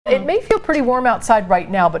It may feel pretty warm outside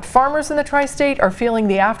right now, but farmers in the tri-state are feeling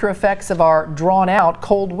the after effects of our drawn-out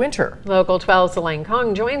cold winter. Local 12's Elaine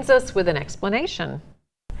Kong joins us with an explanation.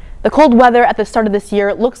 The cold weather at the start of this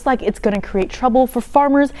year looks like it's going to create trouble for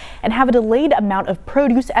farmers and have a delayed amount of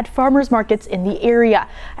produce at farmers markets in the area.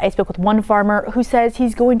 I spoke with one farmer who says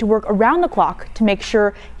he's going to work around the clock to make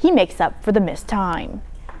sure he makes up for the missed time.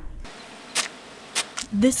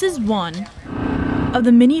 This is one of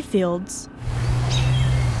the many fields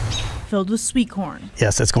filled with sweet corn.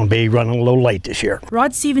 Yes, it's going to be running a little late this year.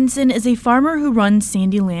 Rod Stephenson is a farmer who runs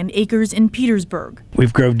Sandyland Acres in Petersburg.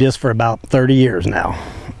 We've grown this for about 30 years now,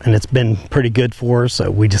 and it's been pretty good for us,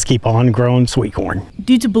 so we just keep on growing sweet corn.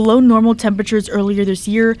 Due to below normal temperatures earlier this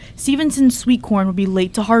year, Stephenson's sweet corn will be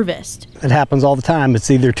late to harvest. It happens all the time.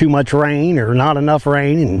 It's either too much rain or not enough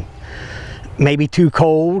rain, and maybe too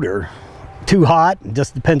cold or too hot. It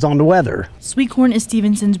just depends on the weather. Sweet corn is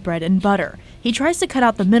Stephenson's bread and butter. He tries to cut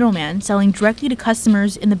out the middleman, selling directly to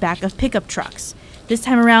customers in the back of pickup trucks. This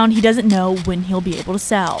time around, he doesn't know when he'll be able to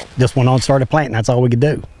sell. Just went on and started planting. That's all we could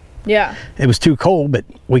do. Yeah. It was too cold, but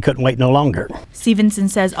we couldn't wait no longer. Stephenson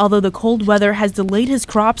says although the cold weather has delayed his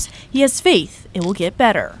crops, he has faith it will get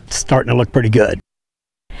better. It's starting to look pretty good.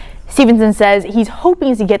 Stephenson says he's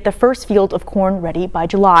hoping to get the first field of corn ready by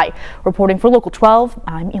July. Reporting for Local 12,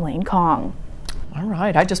 I'm Elaine Kong. All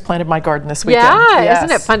right, I just planted my garden this weekend. Yeah, yes.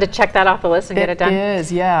 Isn't it fun to check that off the list and get it done? It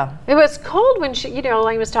is, yeah. It was cold when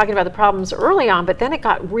Elaine was talking about the problems early on, but then it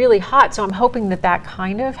got really hot, so I'm hoping that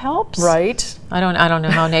kind of helps. Right. I don't know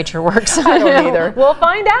how nature works. I don't either. We'll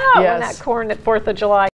find out when Yes. that corn at 4th of July